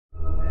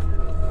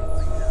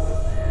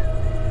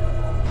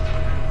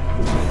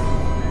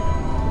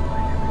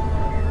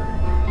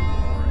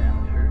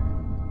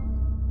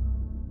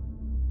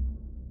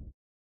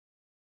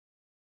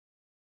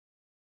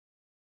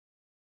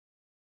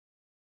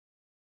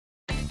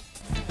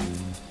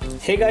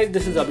Hey guys,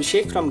 this is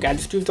Abhishek from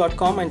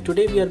gadgetstudios.com, and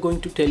today we are going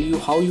to tell you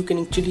how you can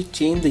actually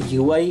change the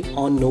UI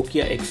on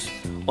Nokia X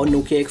or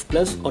Nokia X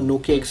Plus or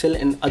Nokia XL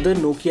and other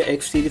Nokia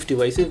X series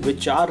devices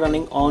which are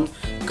running on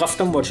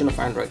custom version of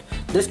Android.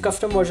 This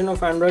custom version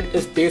of Android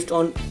is based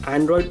on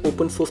Android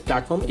open source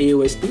platform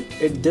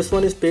AOSP. This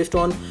one is based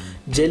on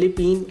Jelly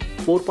Bean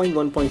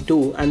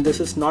 4.1.2, and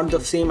this is not the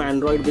same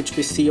Android which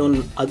we see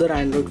on other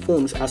Android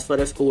phones as far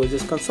as OS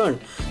is concerned,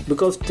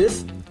 because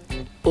this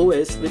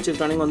OS which is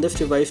running on this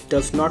device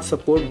does not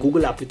support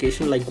Google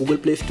application like Google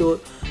Play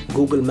Store,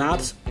 Google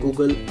Maps,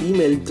 Google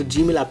Email. The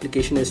Gmail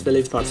application as well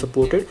is not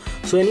supported.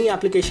 So any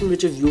application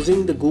which is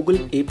using the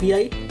Google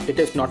API, it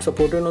is not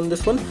supported on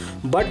this one.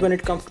 But when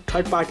it comes to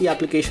third-party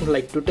applications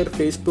like Twitter,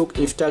 Facebook,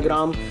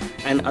 Instagram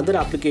and other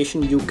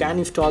applications, you can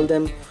install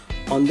them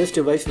on this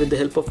device with the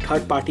help of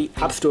third-party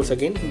app stores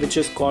again, which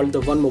is called the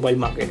One Mobile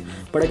Market.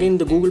 But again,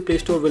 the Google Play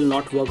Store will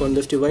not work on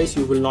this device.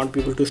 You will not be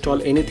able to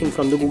install anything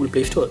from the Google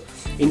Play Store.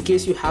 In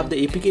case you have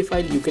the APK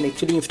file, you can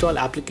actually install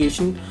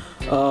application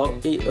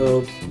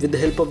with the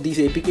help of these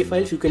APK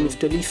files. You can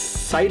actually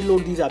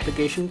sideload these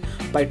applications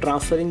by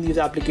transferring these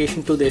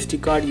applications to the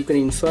SD card. You can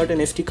insert an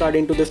SD card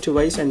into this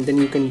device, and then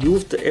you can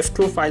use the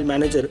F-Store file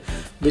manager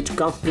which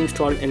comes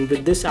pre-installed, and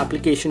with this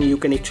application you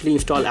can actually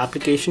install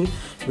application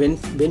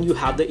when you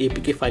have the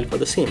APK file for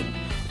the same.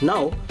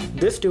 Now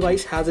this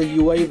device has a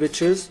UI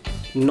which is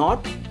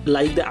not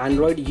like the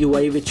Android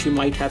UI which you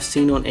might have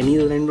seen on any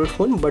other Android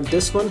phone, but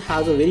this one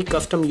has a very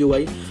custom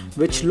UI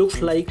which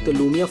looks like the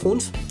Lumia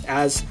phones,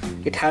 as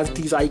it has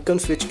these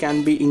icons which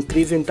can be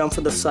increased in terms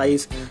of the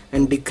size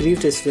and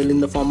decreased as well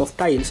in the form of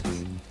tiles.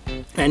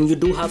 And you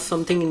do have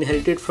something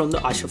inherited from the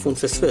Asha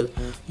phones as well.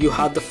 You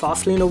have the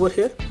fast lane over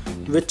here,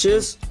 which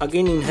is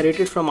again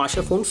inherited from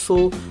Asha phones.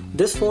 So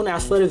this phone,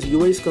 as far as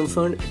UI is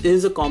concerned,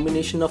 is a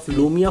combination of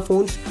Lumia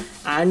phones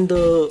and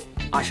the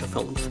Asha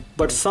phones.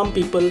 But some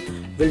people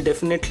will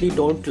definitely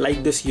don't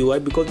like this UI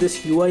because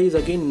this UI is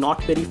again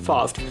not very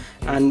fast,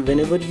 and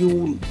whenever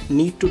you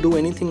need to do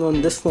anything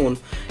on this phone,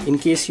 in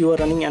case you are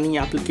running any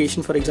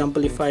application, for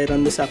example if I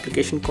run this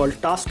application called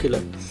Task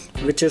Killer,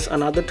 which is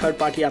another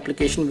third-party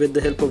application with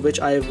the help of which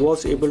I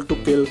was able to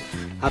kill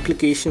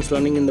applications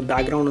running in the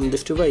background on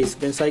this device.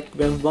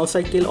 Once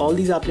I kill all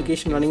these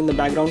applications running in the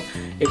background,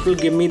 it will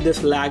give me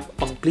this lag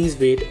of please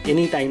wait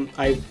anytime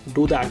I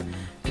do that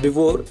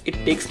before it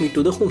takes me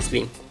to the home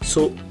screen.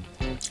 So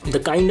the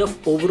kind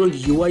of overall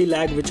UI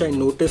lag which I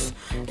notice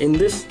in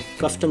this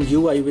custom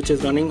UI which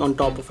is running on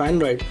top of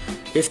Android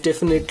is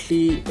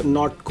definitely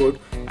not good,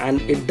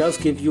 and it does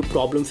give you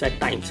problems at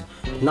times.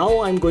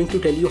 Now I'm going to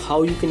tell you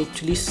how you can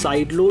actually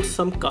sideload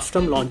some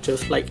custom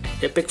launchers like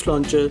Apex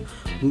launcher,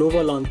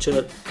 Nova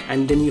launcher,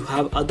 and then you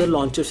have other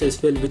launchers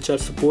as well which are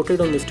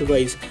supported on this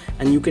device,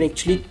 and you can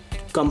actually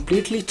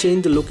completely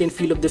change the look and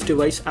feel of this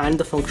device and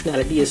the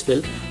functionality as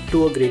well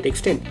to a great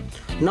extent.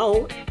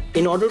 Now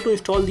in order to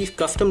install these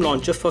custom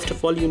launchers, first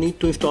of all you need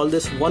to install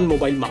this One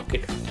Mobile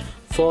Market.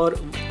 For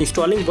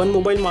installing One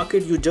Mobile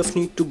Market, you just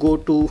need to go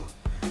to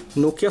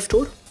Nokia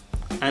Store,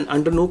 and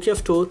under Nokia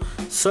Store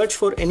search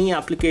for any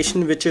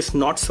application which is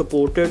not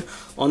supported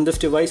on this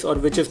device or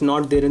which is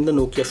not there in the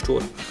Nokia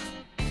Store.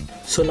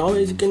 So now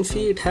as you can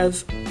see, it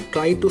has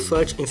tried to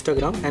search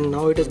Instagram, and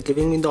now it is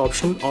giving me the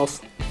option of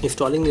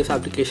installing this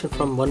application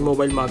from One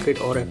Mobile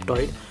Market or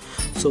Aptoid.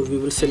 So we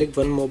will select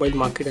One Mobile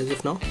Market as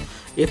of now.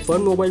 If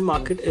One Mobile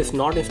Market is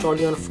not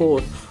installed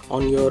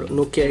on your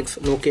Nokia X,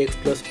 Nokia X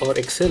Plus or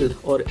XL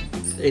or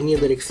any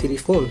other X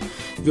series phone,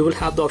 you will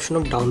have the option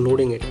of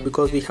downloading it.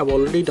 Because we have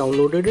already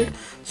downloaded it,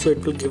 so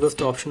it will give us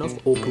the option of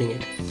opening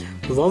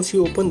it. Once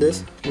you open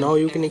this, now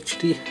you can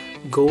actually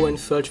go and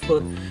search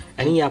for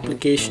any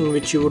application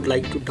which you would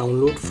like to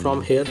download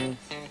from here.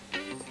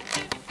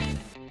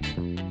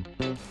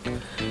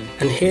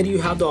 And here you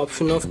have the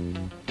option of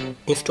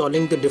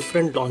installing the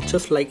different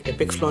launchers like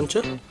Apex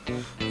launcher.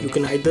 You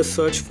can either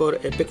search for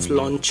Apex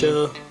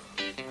launcher,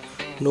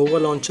 Nova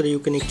launcher you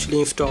can actually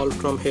install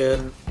from here.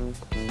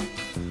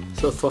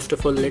 So first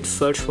of all let's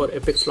search for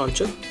Apex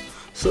launcher.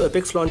 So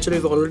Apex launcher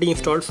is already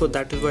installed, so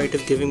that is why it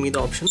is giving me the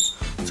option.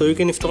 So you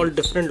can install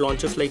different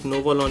launchers like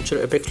Nova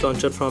launcher, Apex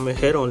launcher from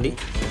here only,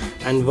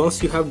 and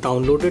once you have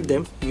downloaded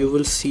them you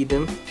will see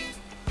them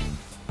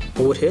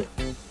over here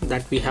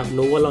that we have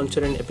Nova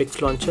launcher and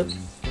Apex launcher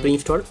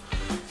pre-installed.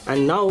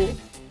 And now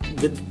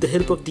with the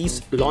help of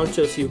these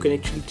launchers you can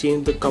actually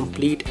change the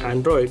complete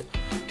Android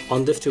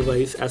on this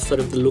device as far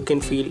as the look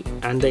and feel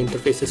and the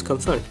interface is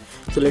concerned.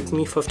 So let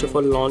me first of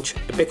all launch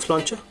Apex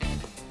launcher.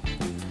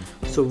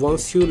 So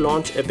once you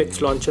launch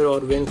Apex launcher, or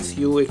once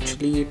you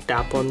actually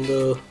tap on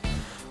the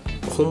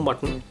home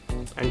button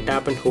and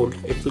tap and hold,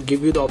 it will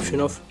give you the option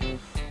of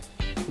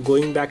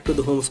going back to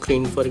the home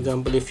screen. For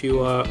example, if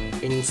you are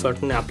in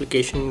certain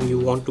application you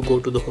want to go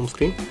to the home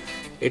screen,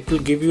 it will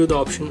give you the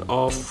option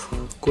of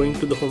going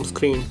to the home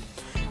screen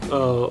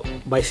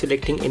by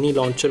selecting any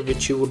launcher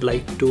which you would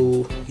like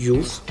to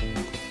use.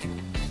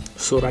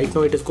 So right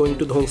now it is going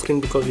to the home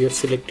screen because we have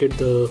selected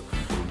the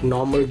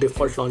normal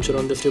default launcher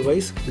on this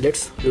device.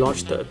 Let's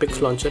launch the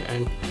Apex launcher,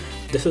 and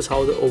this is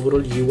how the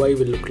overall UI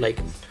will look like.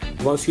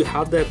 Once you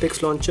have the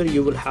Apex launcher,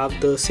 you will have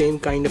the same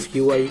kind of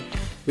UI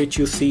which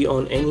you see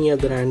on any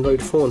other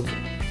Android phone,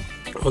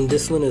 on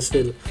this one as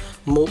well.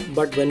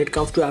 But when it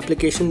comes to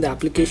application, the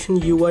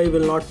application UI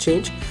will not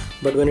change,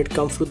 but when it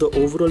comes to the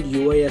overall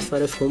UI as far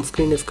as home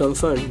screen is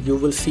concerned, you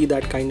will see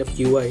that kind of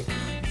UI.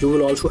 You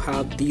will also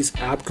have these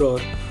app drawer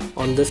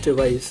on this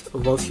device.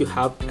 Once you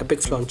have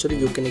Apex launcher,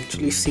 you can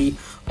actually see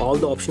all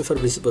the options are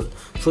visible.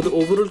 So the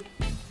overall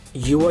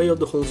UI of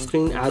the home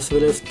screen as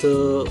well as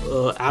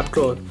the app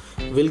drawer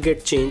will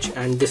get changed,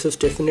 and this is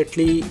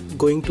definitely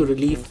going to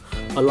relieve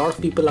a lot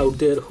of people out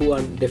there who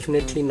are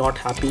definitely not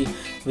happy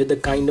with the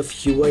kind of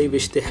UI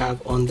which they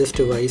have on this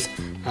device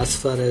as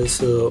far as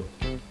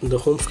the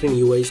home screen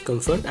UI is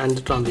concerned and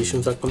the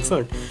transitions are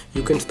concerned.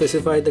 You can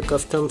specify the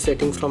custom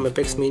settings from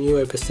Apex menu,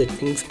 Apex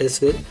settings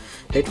as well.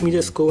 Let me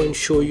just go and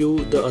show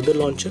you the other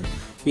launcher.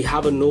 We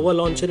have a Nova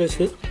launcher as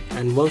well,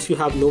 and once you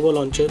have Nova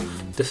launcher,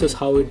 this is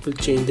how it will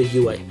change the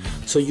UI.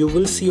 So you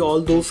will see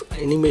all those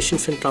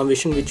animations and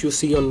transition which you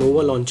see on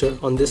Nova launcher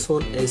on this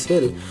one as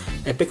well.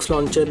 Apex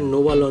launcher,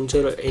 Nova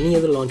launcher, or any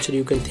other launcher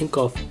you can think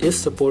of is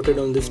supported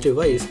on this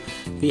device.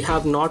 We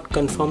have not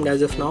confirmed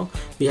as of now.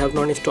 We have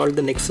not installed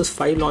the Nexus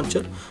 5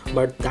 launcher,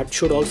 but that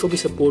should also be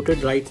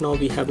supported. Right now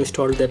we have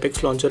installed the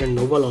Apex launcher and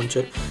Nova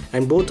launcher,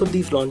 and both of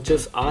these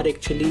launchers are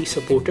actually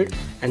supported,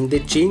 and they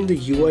change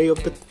the UI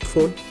of the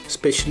phone.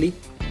 Especially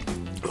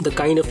the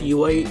kind of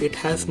UI it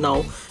has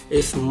now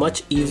is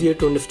much easier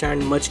to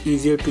understand, much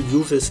easier to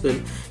use as well.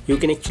 You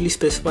can actually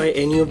specify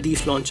any of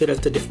these launcher as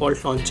the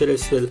default launcher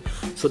as well,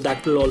 so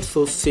that will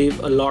also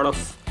save a lot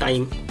of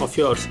time of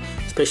yours,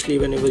 especially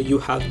whenever you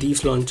have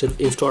these launchers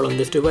installed on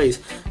this device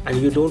and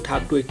you don't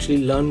have to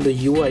actually learn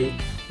the UI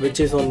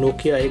which is on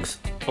Nokia X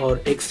or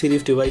X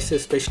series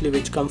devices, especially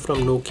which come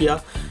from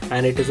Nokia,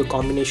 and it is a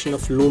combination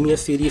of Lumia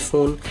series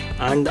phone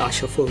and the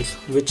Asha phones,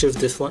 which is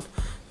this one.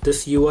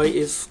 This UI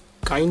is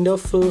kind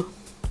of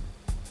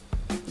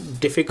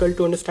difficult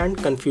to understand,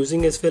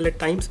 confusing as well at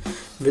times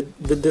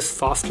with this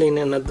fast lane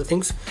and other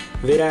things.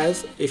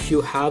 Whereas if you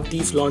have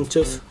these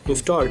launchers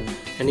installed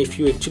and if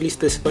you actually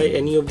specify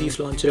any of these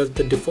launchers as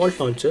the default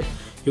launcher,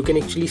 you can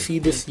actually see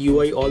this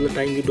UI all the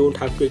time. You don't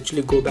have to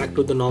actually go back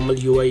to the normal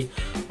UI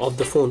of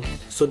the phone.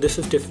 So this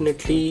is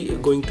definitely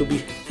going to be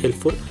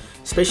helpful,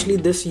 especially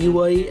this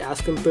UI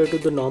as compared to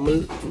the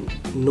normal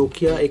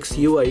Nokia X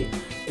UI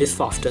is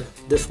faster.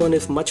 This one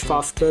is much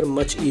faster,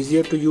 much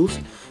easier to use.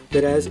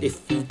 Whereas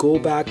if we go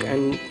back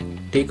and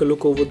take a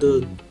look over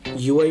the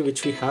UI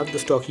which we have, the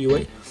stock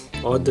UI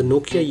or the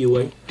Nokia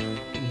UI,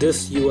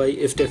 this UI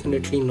is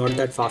definitely not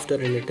that faster,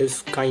 and it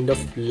is kind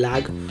of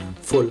lag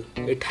full.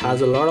 It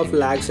has a lot of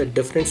lags at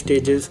different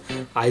stages,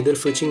 either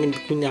switching in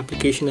between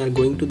application or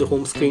going to the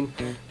home screen.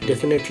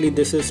 Definitely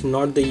this is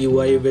not the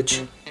UI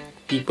which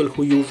people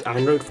who use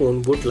Android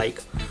phone would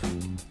like.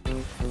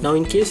 Now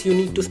in case you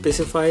need to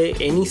specify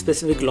any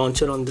specific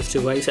launcher on this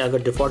device as a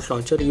default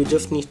launcher, you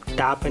just need to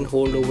tap and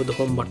hold over the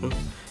home button,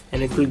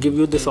 and it will give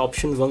you this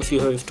option once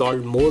you have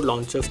installed more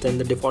launchers than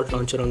the default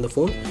launcher on the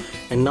phone.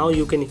 And now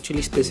you can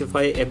actually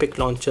specify Epic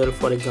launcher,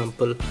 for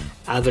example,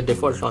 as a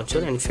default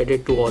launcher and set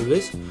it to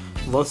always.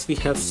 Once we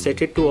have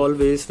set it to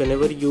always,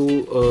 whenever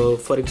you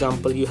for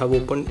example you have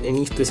opened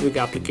any specific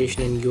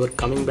application and you are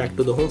coming back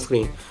to the home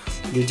screen,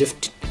 you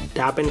just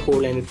tap and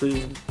hold and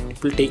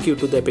it will take you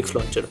to the Apex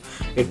launcher.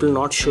 It will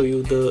not show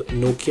you the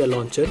Nokia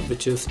launcher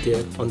which is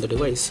there on the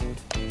device.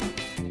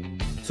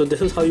 So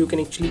this is how you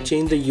can actually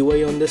change the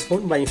UI on this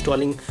phone by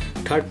installing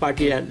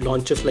third-party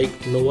launchers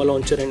like Nova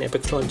launcher and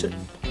Apex launcher.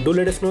 Do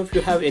let us know if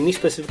you have any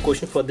specific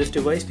question for this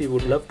device. We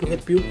would love to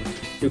help you.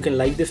 You can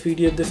like this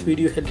video if this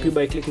video helped you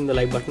by clicking the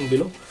like button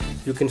below.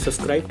 You can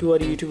subscribe to our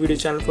YouTube video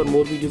channel for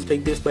more videos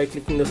like this by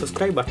clicking the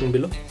subscribe button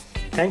below.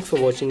 Thanks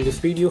for watching this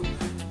video.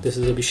 This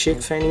is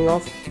Abhishek signing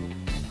off.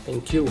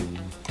 Thank you.